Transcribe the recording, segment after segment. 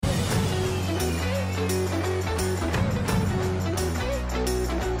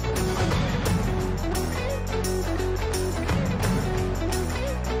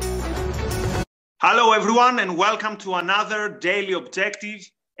Hello, everyone, and welcome to another Daily Objective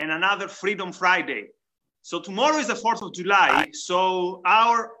and another Freedom Friday. So tomorrow is the 4th of July, so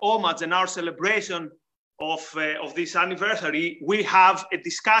our homage and our celebration of this anniversary, we have a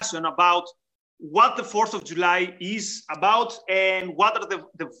discussion about what the 4th of July is about and what are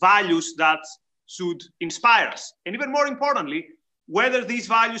the values that should inspire us. And even more importantly, whether these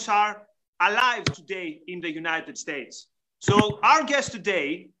values are alive today in the United States. So our guests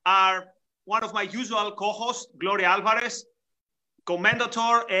today are one of my usual co-hosts, Gloria Álvarez,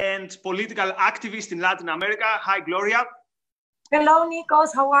 commentator and political activist in Latin America. Hi, Gloria. Hello,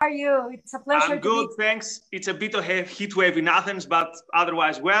 Nikos. How are you? It's a pleasure. I'm good, thanks. It's a bit of a heat wave in Athens, but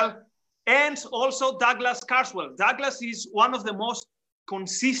otherwise well. And also Douglas Carswell. Douglas is one of the most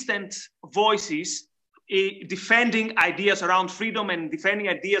consistent voices defending ideas around freedom and defending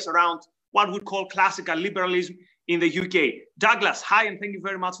ideas around what we call classical liberalism in the UK. Douglas, hi, and thank you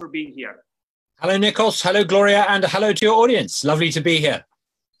very much for being here. Hello, Nikos. Hello, Gloria, and hello to your audience. Lovely to be here.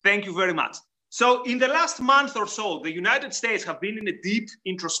 Thank you very much. So in the last month or so, the United States have been in a deep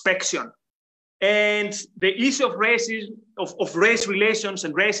introspection. And the issue of racism, of race relations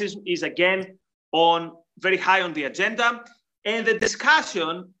and racism is again very high on the agenda. And the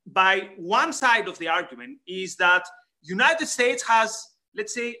discussion by one side of the argument is that United States has,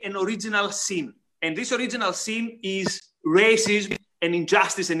 let's say, an original sin. And this original sin is racism and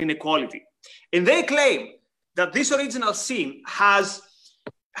injustice and inequality. And they claim that this original sin has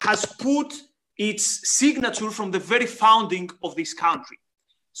put its signature from the very founding of this country.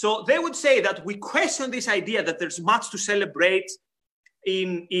 So they would say that we question this idea that there's much to celebrate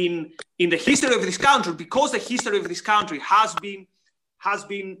in the history of this country because the history of this country has been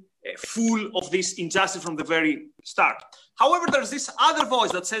full of this injustice from the very start. However, there's this other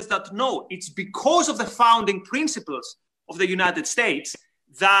voice that says that no, it's because of the founding principles of the United States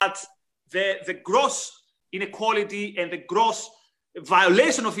that the gross inequality and the gross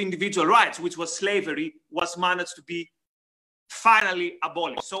violation of individual rights, which was slavery, was managed to be finally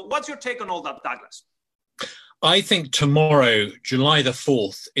abolished. So what's your take on all that, Douglas? I think tomorrow, July the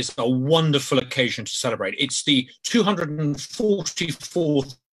 4th, is a wonderful occasion to celebrate. It's the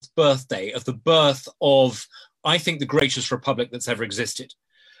 244th birthday of the birth of, I think, the greatest republic that's ever existed.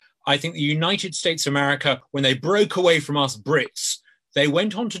 I think the United States of America, when they broke away from us Brits, they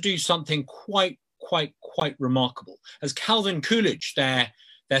went on to do something quite remarkable. As Calvin Coolidge, their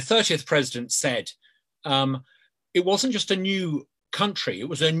 30th president, said, it wasn't just a new country, it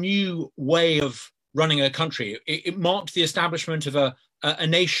was a new way of running a country. It marked the establishment of a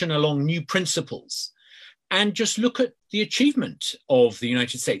nation along new principles. And just look at the achievement of the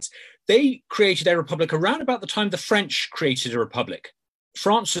United States. They created their republic around about the time the French created a republic.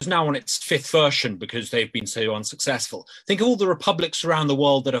 France is now on its 5th version because they've been so unsuccessful. Think of all the republics around the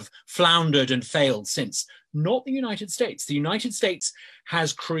world that have floundered and failed since. Not the United States. The United States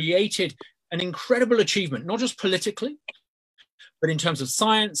has created an incredible achievement, not just politically, but in terms of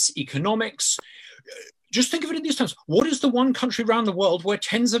science, economics. Just think of it in these terms. What is the one country around the world where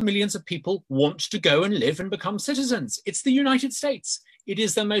tens of millions of people want to go and live and become citizens? It's the United States. It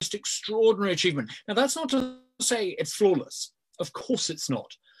is the most extraordinary achievement. Now, that's not to say it's flawless. Of course it's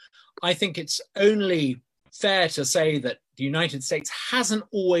not. I think it's only fair to say that the United States hasn't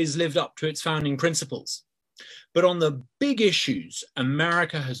always lived up to its founding principles. But on the big issues,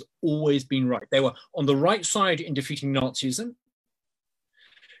 America has always been right. They were on the right side in defeating Nazism.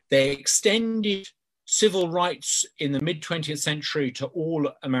 They extended civil rights in the mid-20th century to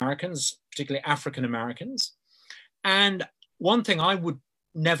all Americans, particularly African Americans. And one thing I would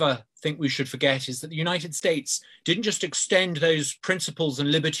never think we should forget is that the United States didn't just extend those principles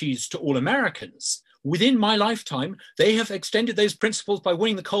and liberties to all Americans. Within my lifetime, they have extended those principles by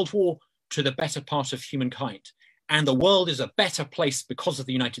winning the Cold War to the better part of humankind. And the world is a better place because of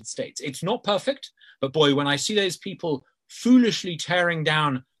the United States. It's not perfect, but boy, when I see those people foolishly tearing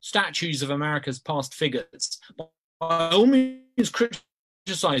down statues of America's past figures, by all means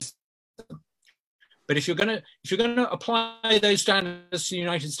criticize them. But if you're going to apply those standards to the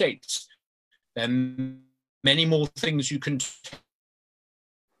United States, there are many more things you can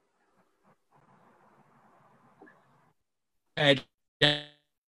tear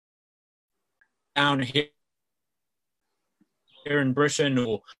down here in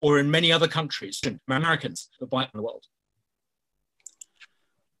Britain or in many other countries, Americans, that bite in the world.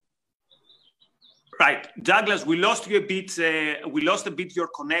 Right, Douglas, we lost you a bit. We lost a bit your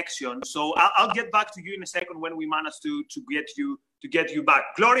connection. So I'll get back to you in a second when we manage to get you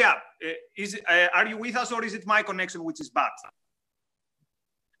back. Gloria, are you with us or is it my connection which is bad?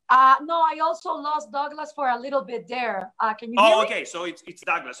 No, I also lost Douglas for a little bit there. Can you hear me? Okay. So it's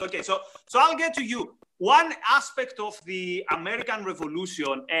Douglas. Okay. So I'll get to you. One aspect of the American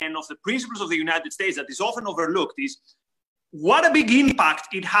Revolution and of the principles of the United States that is often overlooked is what a big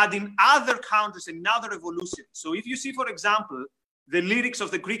impact it had in other countries and in other revolutions. So if you see, for example, the lyrics of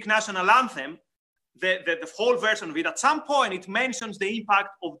the Greek national anthem, the whole version of it, at some point it mentions the impact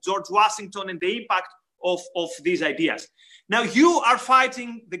of George Washington and the impact of these ideas. Now you are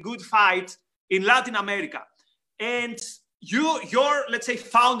fighting the good fight in Latin America, and your, let's say,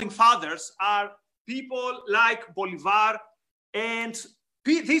 founding fathers are people like Bolivar, and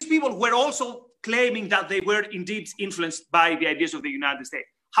these people were also claiming that they were indeed influenced by the ideas of the United States.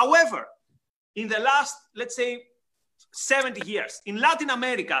 However, in the last, let's say, 70 years, in Latin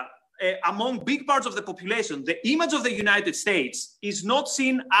America, among big parts of the population, the image of the United States is not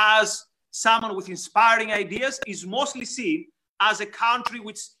seen as someone with inspiring ideas, is mostly seen as a country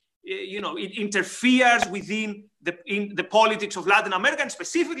which, it interferes within the politics of Latin America, and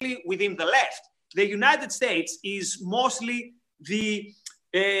specifically within the left. The United States is mostly the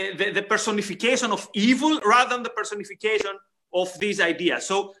personification of evil rather than the personification of these ideas.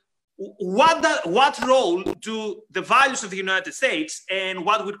 So what role do the values of the United States and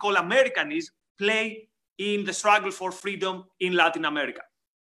what we call Americanism play in the struggle for freedom in Latin America?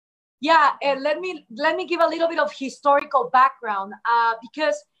 Yeah, and let me give a little bit of historical background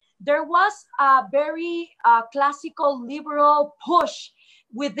because there was a very classical liberal push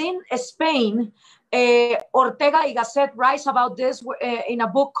within Spain. Ortega y Gasset writes about this in a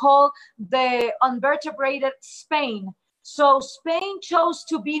book called The Unvertebrated Spain. So Spain chose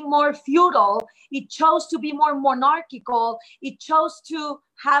to be more feudal. It chose to be more monarchical. It chose to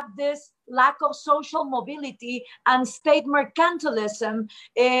have this lack of social mobility and state mercantilism,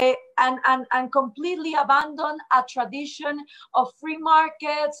 and completely abandon a tradition of free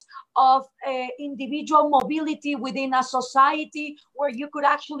markets, of individual mobility within a society where you could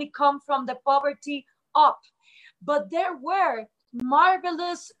actually come from the poverty up. But there were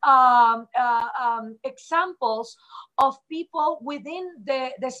marvelous examples of people within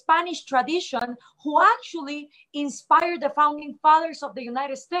the Spanish tradition who actually inspired the founding fathers of the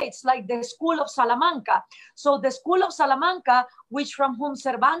United States, like the School of Salamanca. So the School of Salamanca, which from whom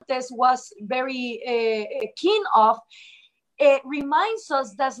Cervantes was very keen of, it reminds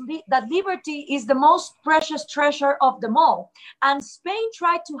us that liberty is the most precious treasure of them all. And Spain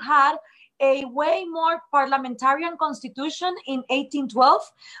tried to have a way more parliamentarian constitution in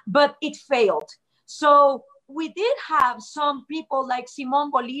 1812, but it failed. So we did have some people like Simón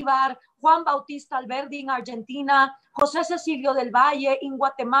Bolívar, Juan Bautista Alberdi in Argentina, José Cecilio del Valle in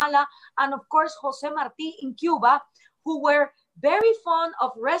Guatemala, and of course, José Martí in Cuba, who were very fond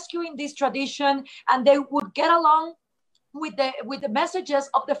of rescuing this tradition, and they would get along with the messages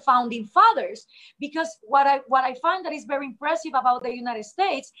of the founding fathers. Because what I find that is very impressive about the United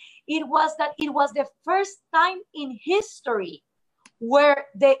States, it was that it was the first time in history where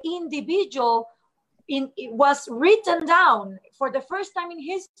the individual it was written down for the first time in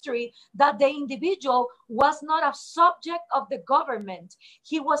history that the individual was not a subject of the government.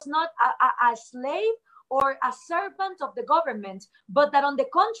 He was not a slave or a servant of the government, but that on the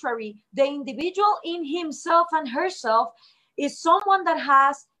contrary, the individual in himself and herself is someone that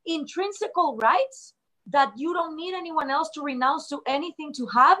has intrinsic rights that you don't need anyone else to renounce to anything to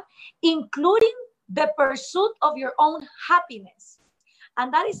have, including the pursuit of your own happiness.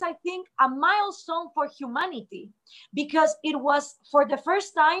 And that is, I think, a milestone for humanity, because it was for the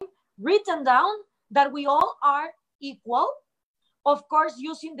first time written down that we all are equal. Of course,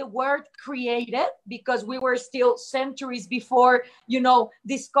 using the word created, because we were still centuries before,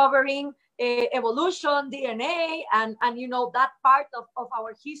 discovering evolution, DNA, and that part of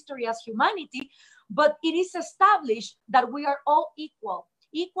our history as humanity. But it is established that we are all equal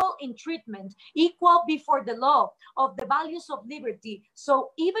in treatment, equal before the law, of the values of liberty.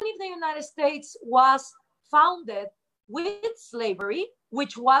 So even if the United States was founded with slavery,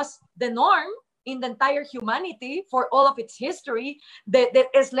 which was the norm in the entire humanity for all of its history, the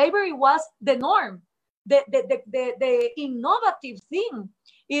slavery was the norm. The innovative thing,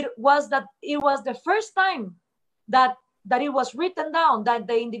 it was the first time that it was written down that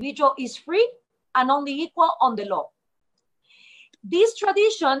the individual is free and only equal on the law. This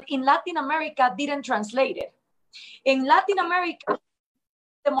tradition in Latin America didn't translate it. In Latin America,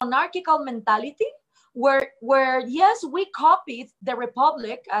 the monarchical mentality where yes, we copied the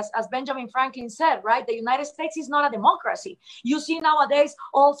republic, as Benjamin Franklin said, right? The United States is not a democracy. You see nowadays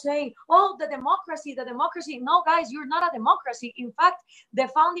all saying, oh, the democracy, the democracy. No, guys, you're not a democracy. In fact, the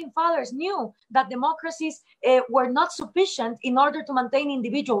founding fathers knew that democracies were not sufficient in order to maintain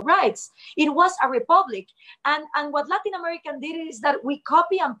individual rights. It was a republic. And what Latin America did is that we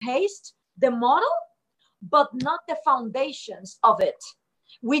copy and paste the model, but not the foundations of it.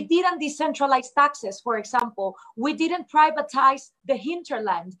 We didn't decentralize taxes, for example. We didn't privatize the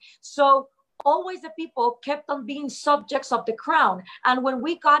hinterland. So always the people kept on being subjects of the crown. And when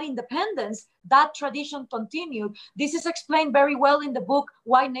we got independence, that tradition continued. This is explained very well in the book,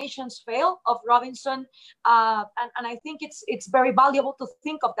 Why Nations Fail, of Robinson. And I think it's very valuable to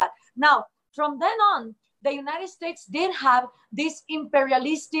think of that. Now, from then on, the United States did have this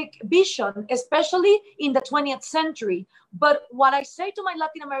imperialistic vision, especially in the 20th century. But what I say to my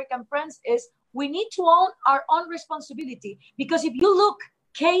Latin American friends is we need to own our own responsibility. Because if you look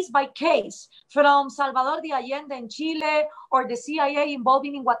case by case, from Salvador de Allende in Chile, or the CIA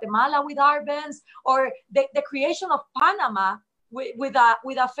involving in Guatemala with Arbenz, or the creation of Panama with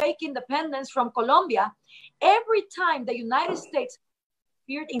a fake independence from Colombia, every time the United States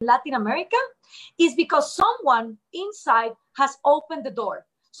in Latin America is because someone inside has opened the door.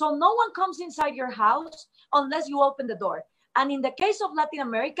 So no one comes inside your house unless you open the door. And in the case of Latin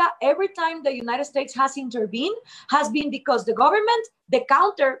America, every time the United States has intervened has been because the government, the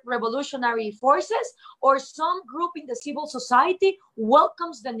counter-revolutionary forces, or some group in the civil society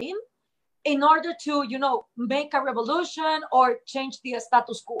welcomes the NIM in order to, make a revolution or change the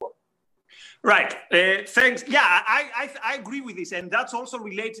status quo. Right. Thanks. Yeah, I agree with this, and that's also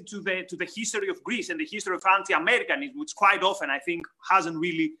related to the history of Greece and the history of anti-Americanism, which quite often I think hasn't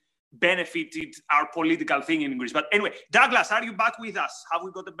really benefited our political thinking in Greece. But anyway, Douglas, are you back with us? Have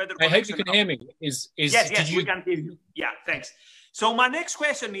we got a better connection? I hope you can hear me. Yes, we can hear you. Yeah, thanks. So my next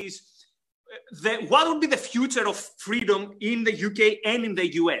question is, what would be the future of freedom in the UK and in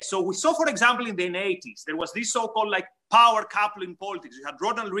the US? So we saw, for example, in the 80s, there was this so-called power couple in politics. You had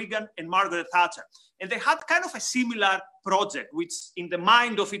Ronald Reagan and Margaret Thatcher. And they had kind of a similar project, which in the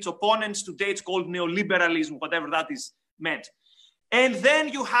mind of its opponents today, it's called neoliberalism, whatever that is meant. And then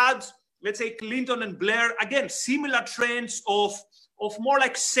you had, let's say, Clinton and Blair, again, similar trends of more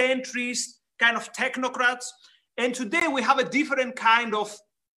like centrist kind of technocrats. And today we have a different kind of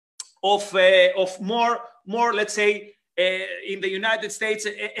more, let's say, in the United States,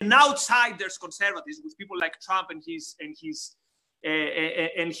 an outsider's conservatism with people like Trump and his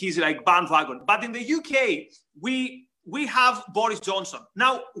like bandwagon. But in the UK, we have Boris Johnson.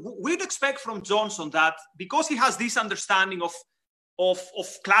 Now, we'd expect from Johnson that because he has this understanding of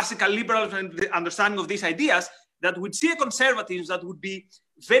classical liberals and the understanding of these ideas, that we'd see a conservatism that would be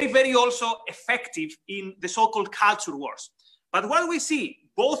very, very also effective in the so-called culture wars. But what we see,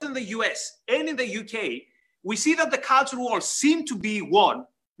 both in the US and in the UK, we see that the culture wars seem to be won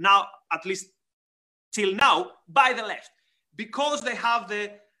now, at least till now, by the left, because they have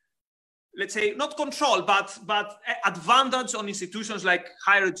the, let's say, not control, but advantage on institutions like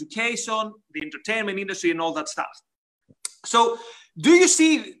higher education, the entertainment industry, and all that stuff. So do you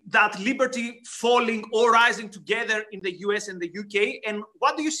see that liberty falling or rising together in the US and the UK? And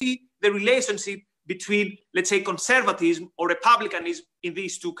what do you see the relationship between, let's say, conservatism or republicanism in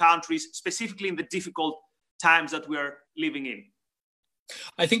these two countries, specifically in the difficult times that we are living in?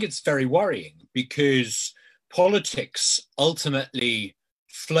 I think it's very worrying because politics ultimately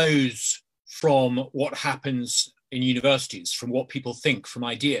flows from what happens in universities, from what people think, from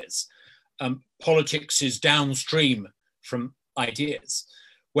ideas. Politics is downstream from ideas.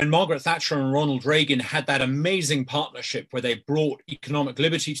 When Margaret Thatcher and Ronald Reagan had that amazing partnership where they brought economic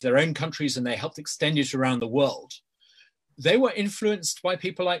liberty to their own countries and they helped extend it around the world, they were influenced by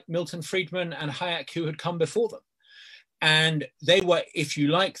people like Milton Friedman and Hayek who had come before them. And they were, if you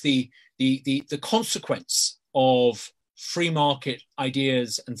like, the consequence of free market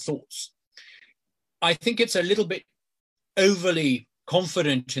ideas and thoughts. I think it's a little bit overly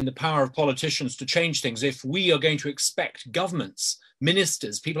confident in the power of politicians to change things if we are going to expect governments,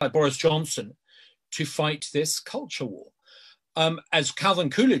 ministers, people like Boris Johnson to fight this culture war. As Calvin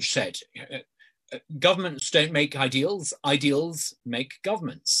Coolidge said, governments don't make ideals, ideals make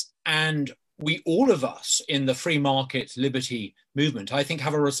governments. And we, all of us in the free market liberty movement, I think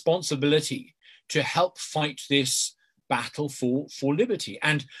have a responsibility to help fight this battle for liberty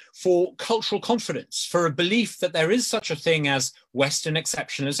and for cultural confidence, for a belief that there is such a thing as Western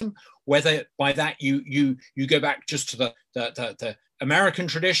exceptionalism, whether by that you go back just to the American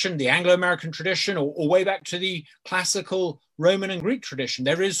tradition, the Anglo-American tradition, or way back to the classical Roman and Greek tradition.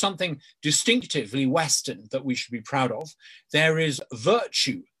 There is something distinctively Western that we should be proud of. There is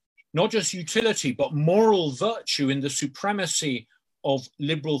virtue, not just utility, but moral virtue in the supremacy of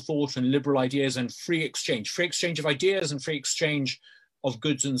liberal thought and liberal ideas and free exchange of ideas and free exchange of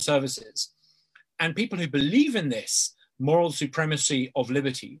goods and services. And people who believe in this moral supremacy of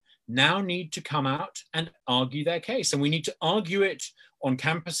liberty now need to come out and argue their case. And we need to argue it on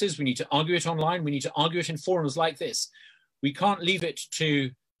campuses, we need to argue it online, we need to argue it in forums like this. We can't leave it to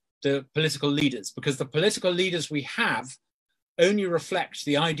the political leaders, because the political leaders we have only reflect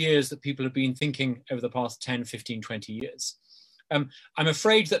the ideas that people have been thinking over the past 10, 15, 20 years. I'm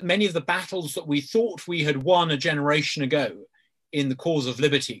afraid that many of the battles that we thought we had won a generation ago in the cause of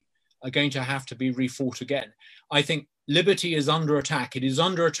liberty are going to have to be refought again. I think liberty is under attack. It is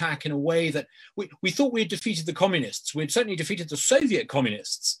under attack in a way that we thought we had defeated the communists. We had certainly defeated the Soviet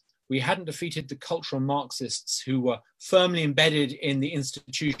communists. We hadn't defeated the cultural Marxists who were firmly embedded in the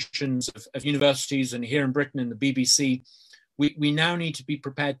institutions of universities and here in Britain in the BBC. We now need to be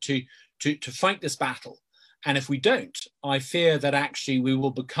prepared to fight this battle. And if we don't, I fear that actually we will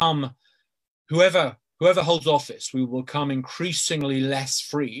become, whoever holds office, we will become increasingly less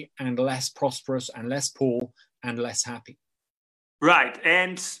free and less prosperous and less poor and less happy. Right.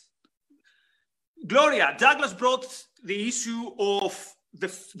 And Gloria, Douglas brought the issue of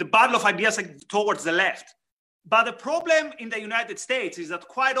the battle of ideas towards the left. But the problem in the United States is that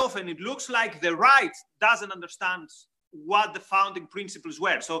quite often it looks like the right doesn't understand what the founding principles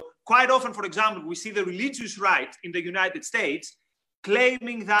were. So quite often, for example, we see the religious right in the United States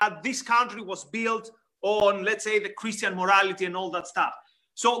claiming that this country was built on, let's say, the Christian morality and all that stuff.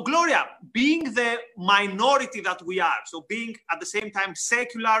 So Gloria, being the minority that we are, so being at the same time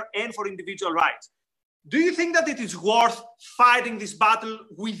secular and for individual rights, do you think that it is worth fighting this battle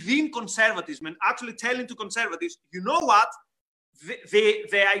within conservatism and actually telling to conservatives, you know what,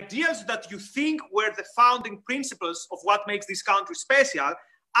 the ideals that you think were the founding principles of what makes this country special,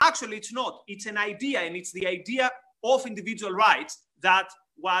 actually it's not. It's an idea, and it's the idea of individual rights that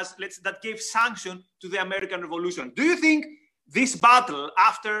gave sanction to the American Revolution. Do you think this battle,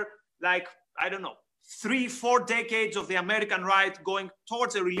 after 3-4 decades of the American right going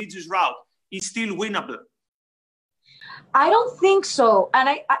towards a religious route, is still winnable? I don't think so. And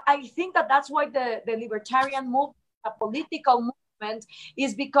I think that's why the libertarian movement, a political movement,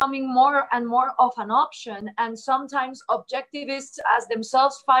 is becoming more and more of an option. And sometimes objectivists as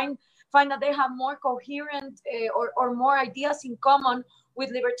themselves find that they have more coherent or more ideas in common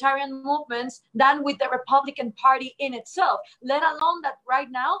with libertarian movements than with the Republican Party in itself, let alone that right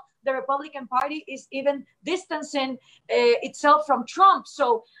now the Republican Party is even distancing itself from Trump.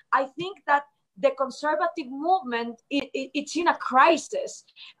 So I think that the conservative movement, it's in a crisis.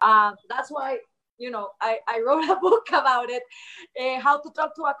 That's why, I wrote a book about it, how to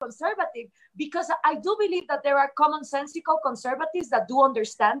talk to a conservative, because I do believe that there are commonsensical conservatives that do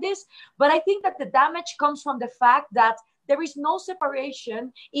understand this. But I think that the damage comes from the fact that there is no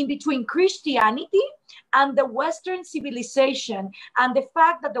separation in between Christianity and the Western civilization, and the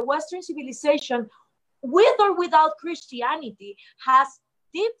fact that the Western civilization, with or without Christianity, has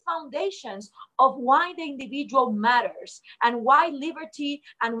deep foundations of why the individual matters and why liberty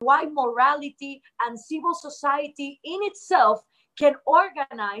and why morality and civil society in itself can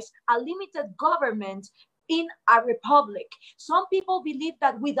organize a limited government in a republic. Some people believe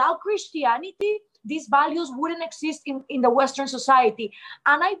that without Christianity, these values wouldn't exist in the Western society.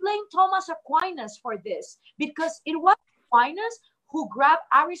 And I blame Thomas Aquinas for this, because it was Aquinas who grabbed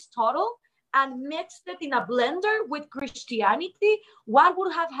Aristotle and mixed it in a blender with Christianity. What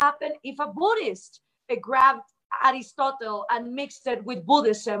would have happened if a Buddhist grabbed Aristotle and mixed it with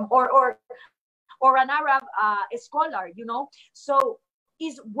Buddhism, or an Arab scholar, So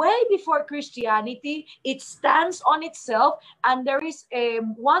it's way before Christianity. It stands on itself, and there is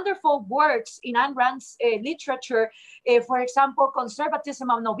wonderful works in Ayn Rand's literature, for example, Conservatism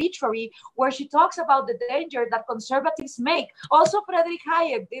and Obituary, where she talks about the danger that conservatives make. Also, Friedrich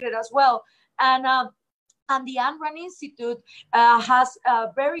Hayek did it as well. And the Ayn Rand Institute has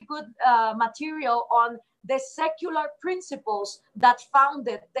very good material on the secular principles that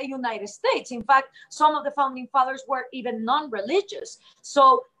founded the United States. In fact, some of the founding fathers were even non-religious.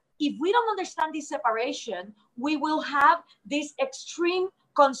 So if we don't understand this separation, we will have this extreme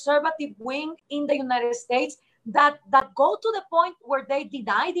conservative wing in the United States that go to the point where they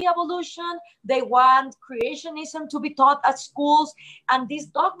deny the evolution. They want creationism to be taught at schools, and this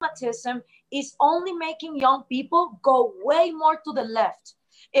dogmatism is only making young people go way more to the left.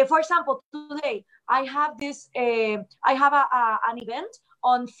 For example, today I have an event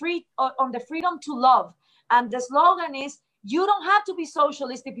on the freedom to love, and the slogan is, you don't have to be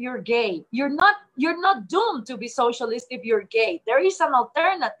socialist if you're gay. You're not doomed to be socialist if you're gay. There is an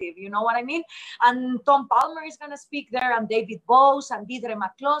alternative, you know what I mean? And Tom Palmer is going to speak there, and David Bose and Deidre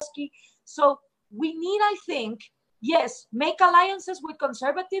McCloskey. So we need, I think, yes, make alliances with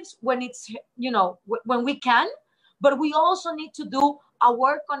conservatives when it's, when we can, but we also need to do a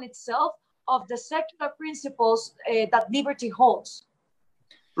work on itself of the secular principles that liberty holds.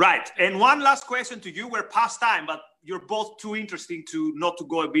 Right. And one last question to you. We're past time, but you're both too interesting to not to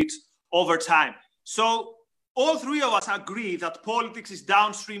go a bit over time. So all three of us agree that politics is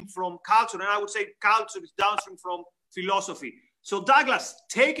downstream from culture, and I would say culture is downstream from philosophy. So Douglas,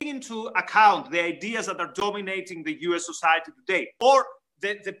 taking into account the ideas that are dominating the US society today, or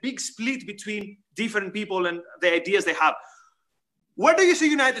the big split between different people and the ideas they have, where do you see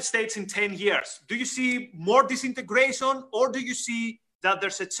the United States in 10 years? Do you see more disintegration, or do you see that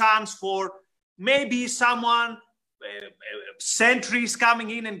there's a chance for maybe someone, centuries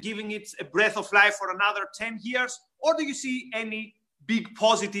coming in and giving it a breath of life for another 10 years? Or do you see any big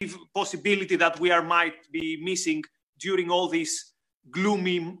positive possibility that we might be missing during all these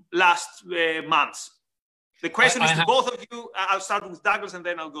gloomy last months? The question is to both of you. I'll start with Douglas and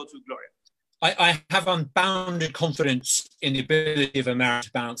then I'll go to Gloria. I have unbounded confidence in the ability of America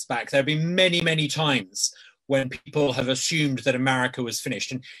to bounce back. There have been many, many times when people have assumed that America was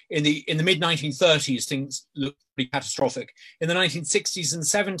finished. And in the mid-1930s, things looked pretty catastrophic. In the 1960s and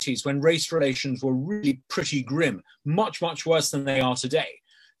 70s, when race relations were really pretty grim, much, much worse than they are today,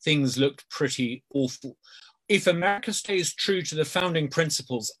 things looked pretty awful. If America stays true to the founding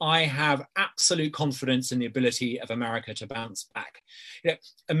principles, I have absolute confidence in the ability of America to bounce back.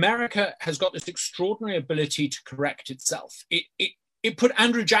 America has got this extraordinary ability to correct itself. It put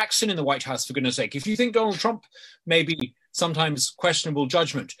Andrew Jackson in the White House, for goodness sake. If you think Donald Trump may be sometimes questionable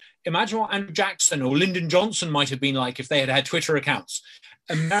judgment, imagine what Andrew Jackson or Lyndon Johnson might have been like if they had had Twitter accounts.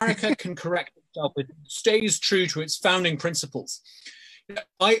 America can correct itself. It stays true to its founding principles.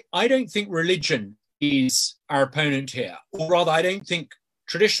 I don't think religion is our opponent here, or rather, I don't think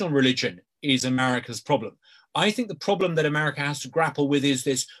traditional religion is America's problem. I think the problem that America has to grapple with is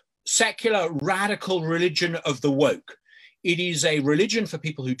this secular, radical religion of the woke. It is a religion for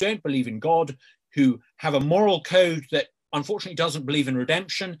people who don't believe in God, who have a moral code that unfortunately doesn't believe in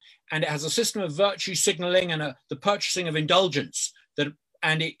redemption, and it has a system of virtue signaling and the purchasing of indulgence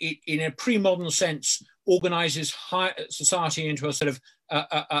and it in a pre-modern sense organizes society into a sort of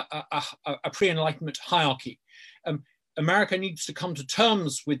a pre-Enlightenment hierarchy. America needs to come to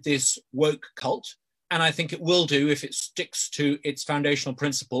terms with this woke cult, and I think it will do if it sticks to its foundational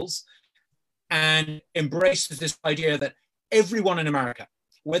principles and embraces this idea that everyone in America,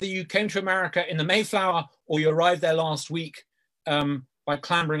 whether you came to America in the Mayflower or you arrived there last week by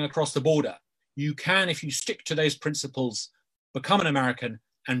clambering across the border, you can, if you stick to those principles, become an American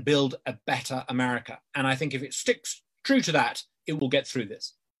and build a better America. And I think if it sticks true to that, it will get through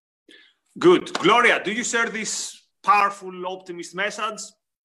this. Good. Gloria, do you share this powerful optimist message?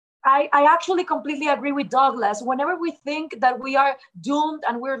 I actually completely agree with Douglas. Whenever we think that we are doomed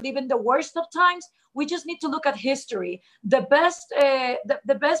and we're living the worst of times, we just need to look at history. The best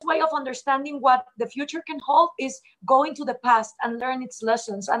way of understanding what the future can hold is going to the past and learn its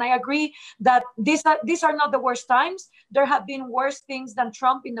lessons. And I agree that these are not the worst times. There have been worse things than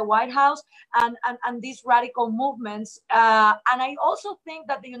Trump in the White House and these radical movements. And I also think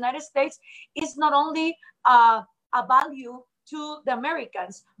that the United States is not only a value to the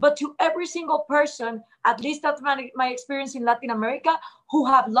Americans, but to every single person, at least that's my experience in Latin America, who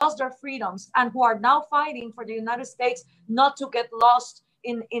have lost their freedoms and who are now fighting for the United States not to get lost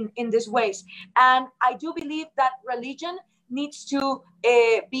in these ways. And I do believe that religion needs to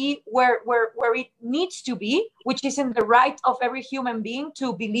be where it needs to be, which is in the right of every human being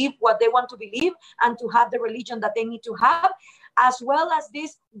to believe what they want to believe and to have the religion that they need to have, as well as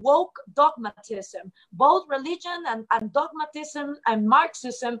this woke dogmatism. Both religion and dogmatism and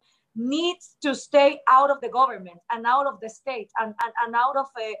Marxism needs to stay out of the government and out of the state and out of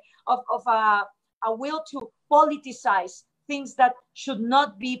a will to politicize things that should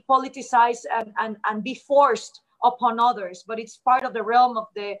not be politicized and be forced upon others, but it's part of the realm of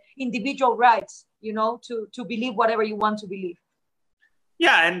the individual rights, to believe whatever you want to believe.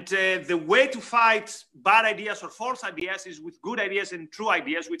 Yeah, and the way to fight bad ideas or false ideas is with good ideas and true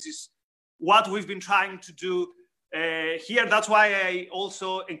ideas, which is what we've been trying to do here. That's why I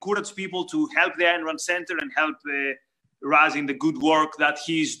also encourage people to help the Ayn Rand Center and help Raz in the good work that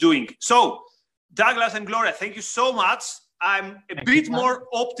he's doing. So, Douglas and Gloria, thank you so much. I'm a bit more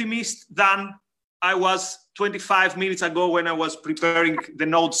optimist than I was 25 minutes ago when I was preparing the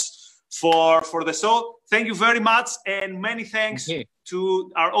notes for the show. Thank you very much, and many thanks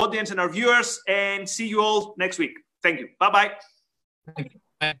to our audience and our viewers, and see you all next week. Thank you. Bye-bye. Thank you.